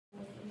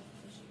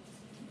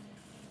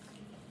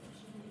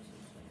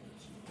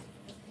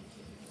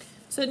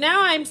So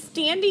now I'm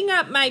standing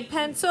up my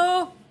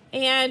pencil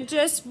and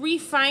just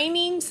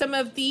refining some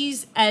of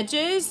these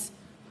edges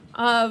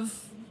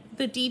of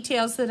the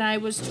details that I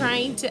was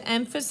trying to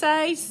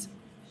emphasize.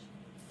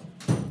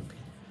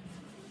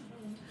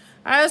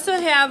 I also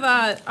have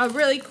a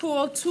really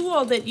cool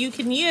tool that you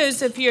can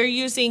use if you're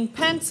using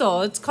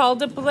pencil. It's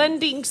called a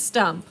blending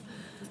stump.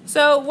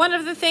 So one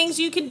of the things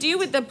you can do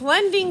with the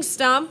blending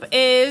stump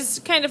is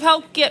kind of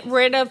help get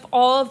rid of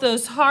all of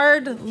those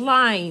hard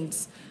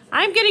lines.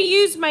 I'm going to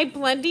use my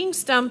blending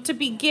stump to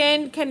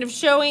begin kind of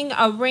showing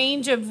a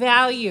range of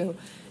value.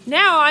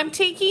 Now I'm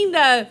taking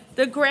the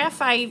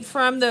graphite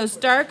from those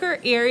darker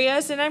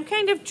areas and I'm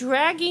kind of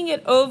dragging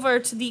it over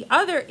to the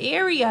other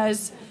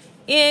areas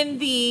in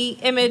the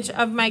image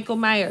of Michael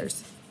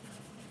Myers.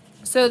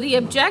 So the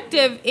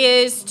objective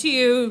is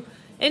to,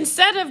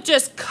 instead of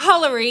just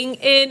coloring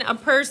in a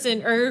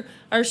person or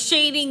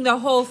shading the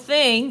whole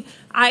thing,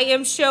 I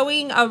am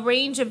showing a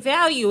range of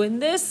value.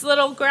 And this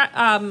little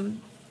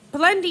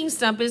blending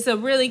stump is a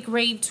really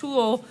great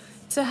tool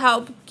to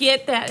help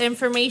get that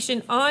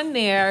information on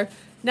there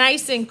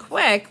nice and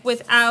quick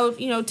without,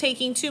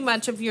 taking too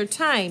much of your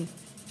time.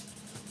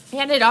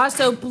 And it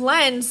also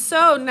blends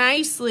so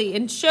nicely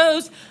and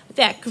shows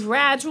that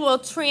gradual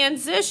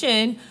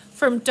transition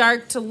from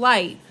dark to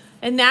light.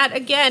 And that,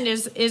 again,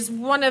 is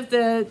one of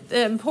the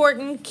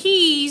important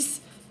keys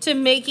to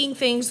making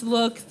things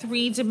look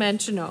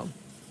three-dimensional.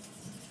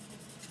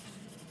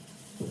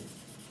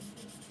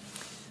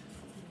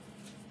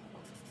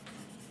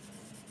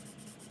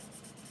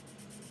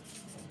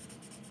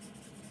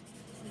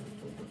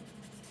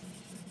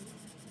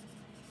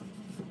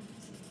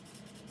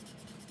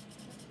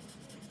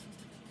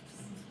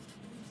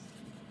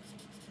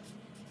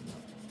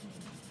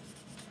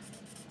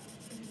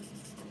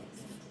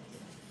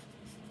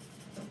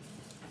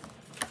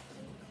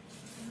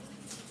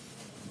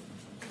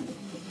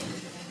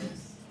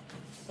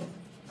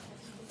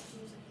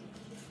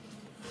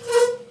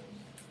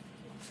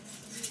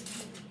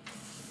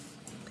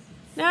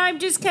 Now I'm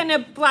just kind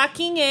of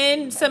blocking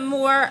in some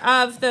more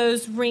of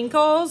those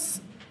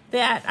wrinkles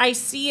that I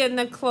see in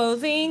the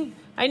clothing.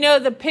 I know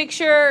the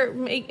picture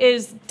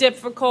is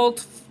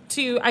difficult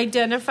to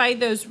identify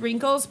those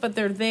wrinkles, but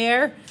they're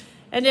there.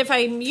 And if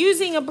I'm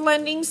using a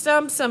blending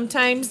stump,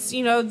 sometimes,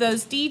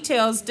 those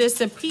details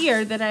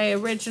disappear that I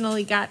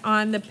originally got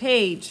on the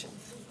page.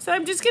 So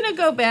I'm just gonna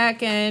go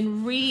back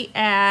and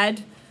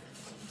re-add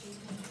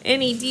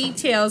any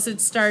details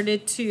that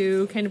started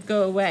to kind of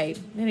go away.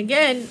 And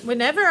again,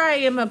 whenever I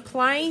am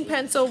applying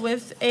pencil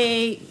with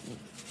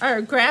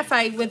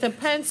graphite with a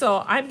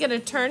pencil, I'm going to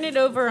turn it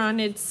over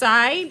on its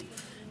side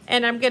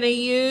and I'm going to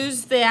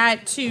use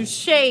that to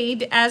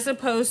shade as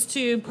opposed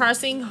to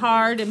pressing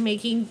hard and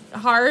making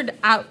hard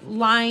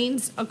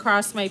outlines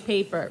across my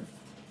paper.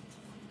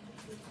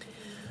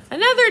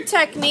 Another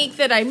technique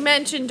that I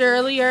mentioned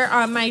earlier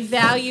on my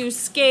value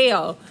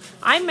scale,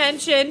 I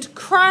mentioned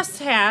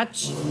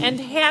crosshatch and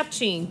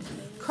hatching.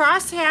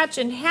 Crosshatch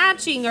and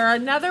hatching are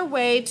another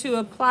way to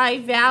apply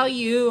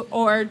value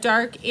or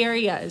dark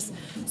areas.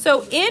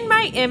 So in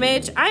my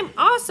image, I'm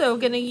also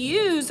going to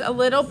use a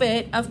little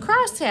bit of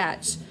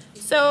crosshatch.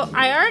 So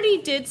I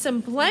already did some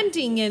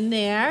blending in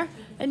there,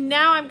 and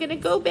now I'm going to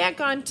go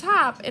back on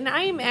top, and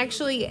I am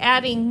actually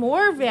adding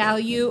more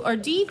value or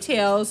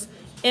details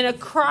in a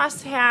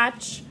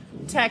crosshatch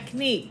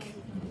technique.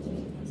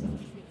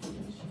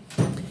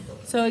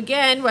 So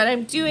again, what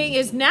I'm doing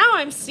is now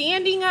I'm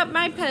standing up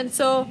my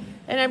pencil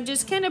and I'm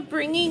just kind of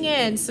bringing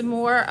in some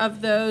more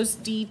of those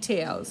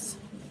details.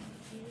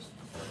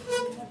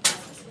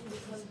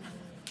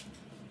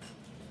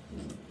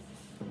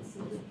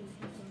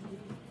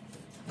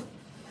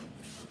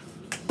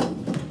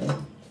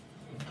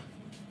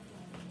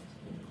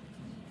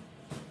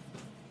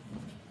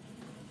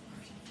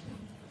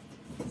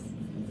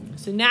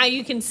 So now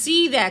you can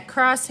see that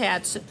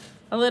crosshatch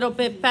a little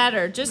bit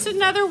better. Just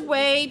another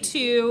way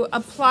to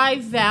apply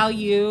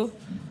value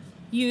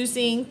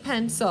using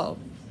pencil.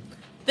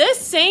 This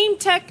same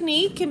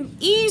technique can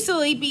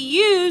easily be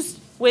used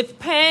with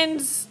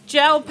pens,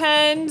 gel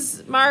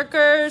pens,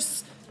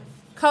 markers,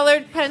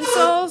 colored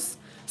pencils.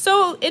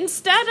 So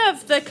instead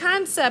of the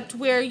concept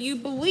where you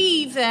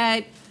believe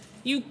that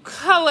you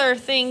color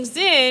things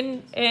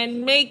in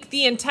and make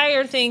the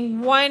entire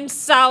thing one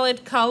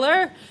solid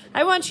color,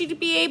 I want you to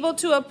be able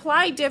to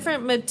apply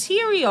different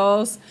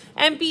materials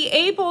and be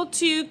able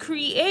to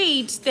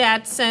create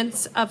that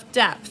sense of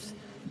depth.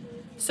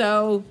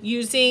 So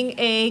using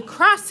a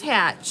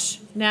crosshatch,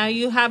 now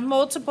you have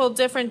multiple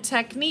different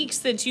techniques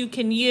that you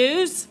can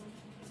use.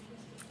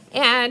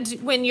 And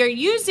when you're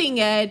using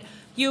it,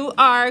 you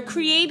are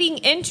creating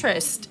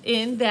interest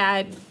in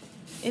that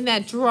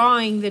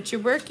drawing that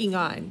you're working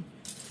on.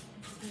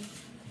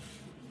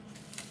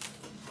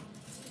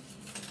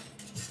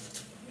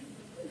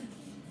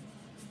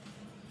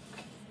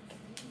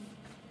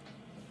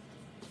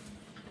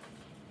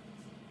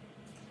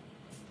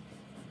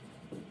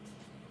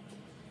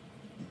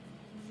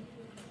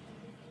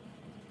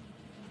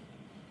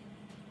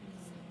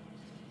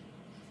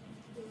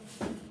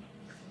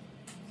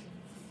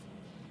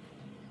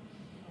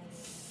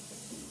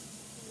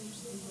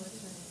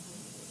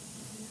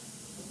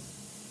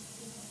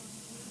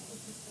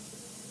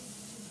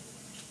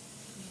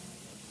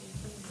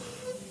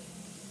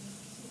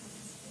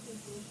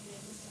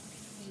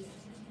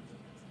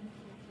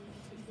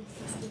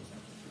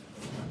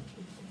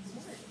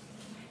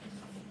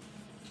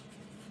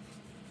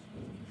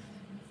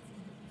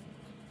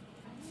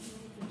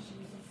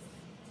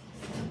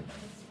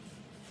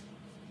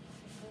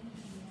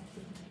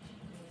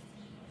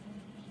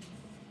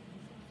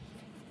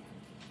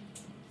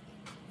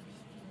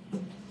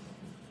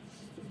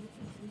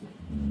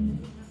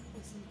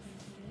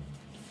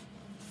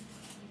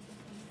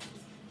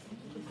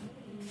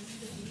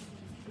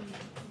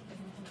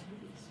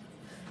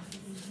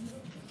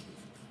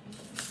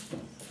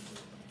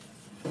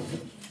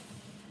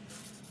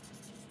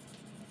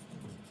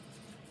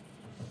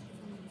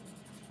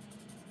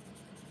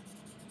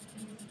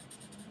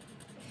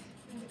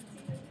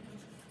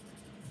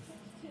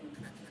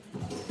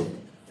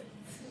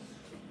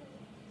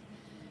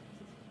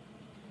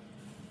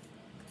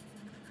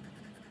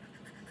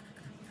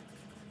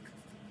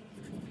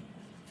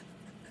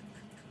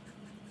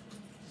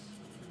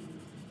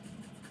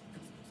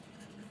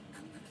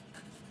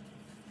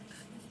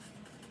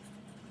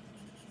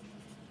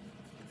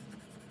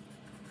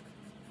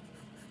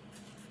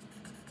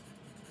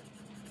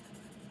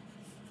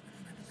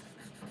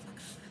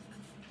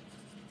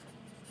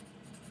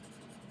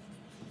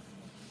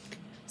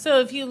 So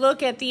if you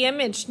look at the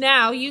image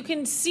now, you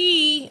can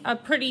see a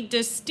pretty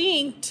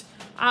distinct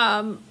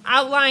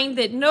outline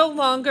that no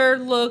longer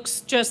looks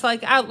just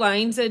like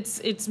outlines.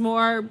 It's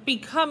more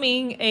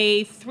becoming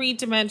a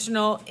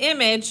three-dimensional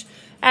image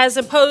as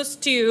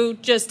opposed to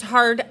just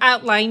hard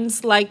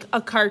outlines like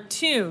a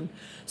cartoon.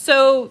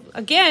 So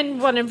again,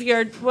 one of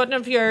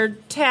your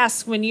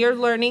tasks when you're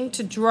learning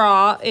to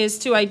draw is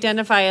to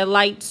identify a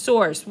light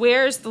source.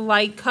 Where's the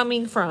light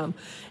coming from?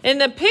 In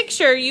the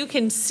picture, you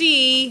can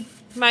see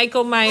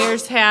Michael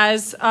Myers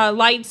has a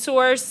light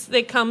source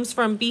that comes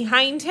from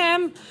behind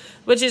him,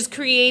 which is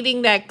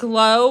creating that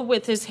glow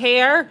with his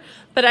hair.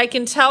 But I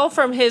can tell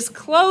from his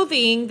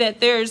clothing that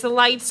there's a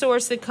light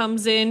source that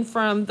comes in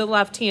from the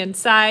left-hand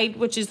side,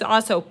 which is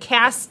also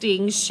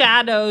casting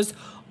shadows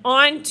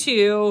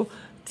onto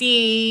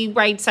the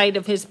right side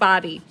of his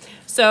body.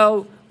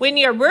 So when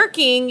you're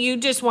working, you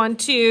just want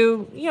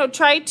to,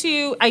 try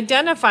to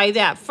identify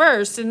that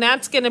first. And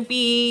that's going to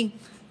be,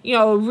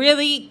 a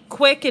really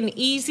quick and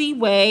easy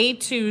way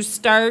to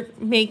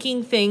start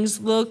making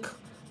things look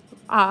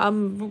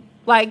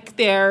like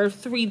they're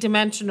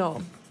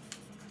three-dimensional.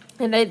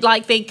 And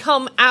like they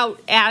come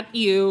out at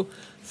you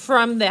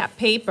from that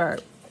paper.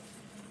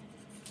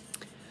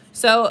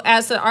 So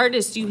as an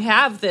artist, you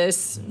have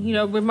this,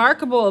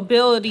 remarkable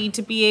ability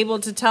to be able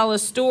to tell a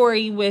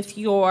story with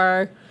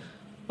the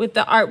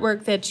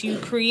artwork that you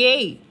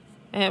create.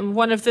 And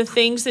one of the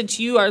things that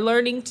you are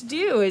learning to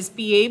do is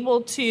be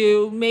able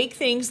to make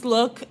things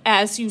look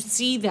as you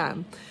see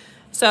them.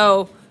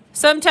 So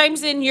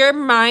sometimes in your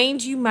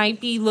mind, you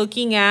might be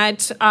looking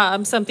at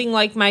something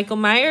like Michael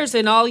Myers,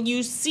 and all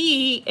you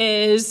see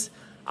is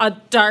a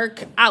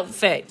dark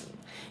outfit.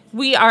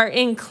 We are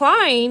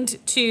inclined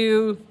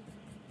to,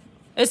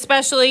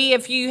 especially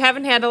if you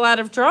haven't had a lot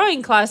of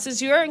drawing classes,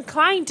 you're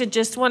inclined to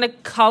just want to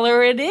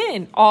color it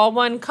in, all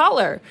one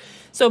color.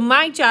 So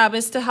my job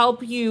is to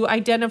help you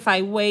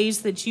identify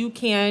ways that you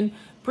can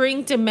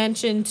bring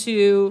dimension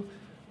to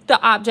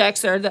the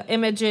objects or the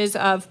images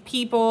of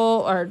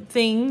people or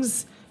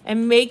things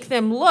and make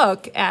them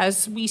look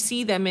as we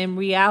see them in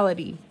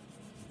reality.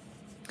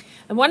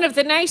 And one of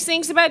the nice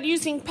things about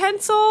using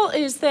pencil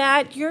is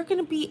that you're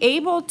going to be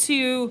able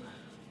to,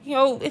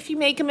 if you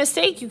make a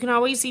mistake, you can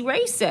always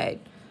erase it.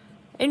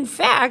 In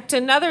fact,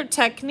 another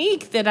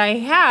technique that I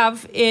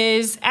have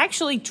is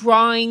actually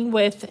drawing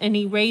with an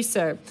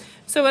eraser.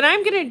 So what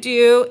I'm going to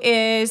do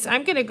is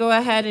I'm going to go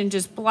ahead and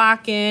just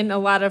block in a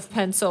lot of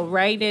pencil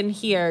right in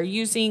here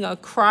using a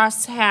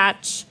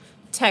crosshatch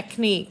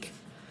technique.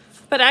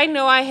 But I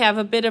know I have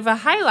a bit of a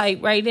highlight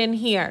right in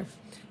here.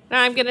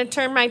 Now I'm going to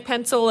turn my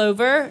pencil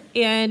over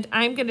and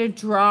I'm going to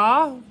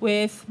draw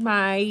with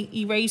my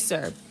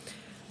eraser.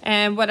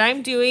 And what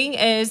I'm doing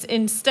is,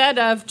 instead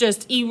of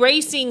just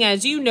erasing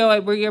as you know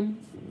it, where you're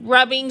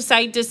rubbing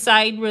side to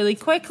side really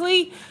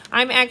quickly,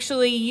 I'm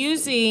actually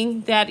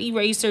using that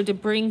eraser to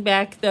bring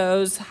back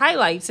those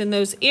highlights in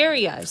those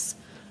areas.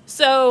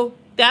 So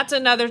that's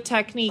another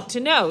technique to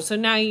know. So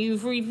now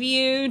you've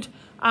reviewed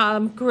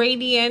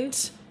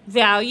gradient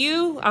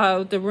value,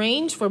 the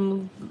range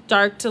from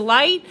dark to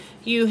light.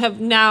 You have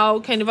now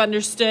kind of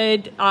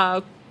understood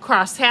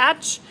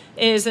crosshatch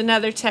is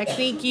another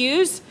technique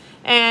used.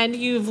 And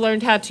you've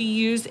learned how to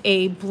use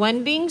a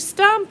blending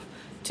stump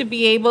to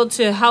be able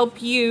to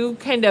help you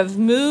kind of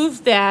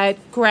move that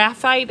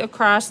graphite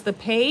across the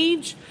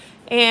page,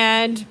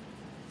 and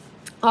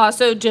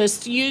also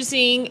just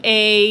using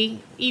a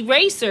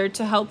eraser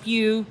to help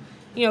you,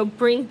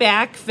 bring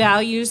back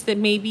values that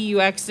maybe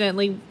you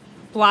accidentally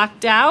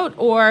blocked out,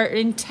 or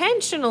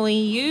intentionally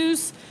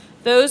use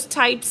those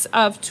types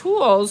of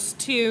tools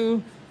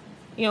to,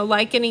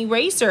 like an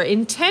eraser,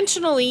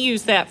 intentionally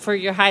use that for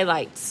your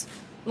highlights.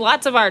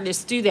 Lots of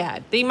artists do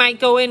that. They might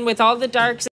go in with all the darks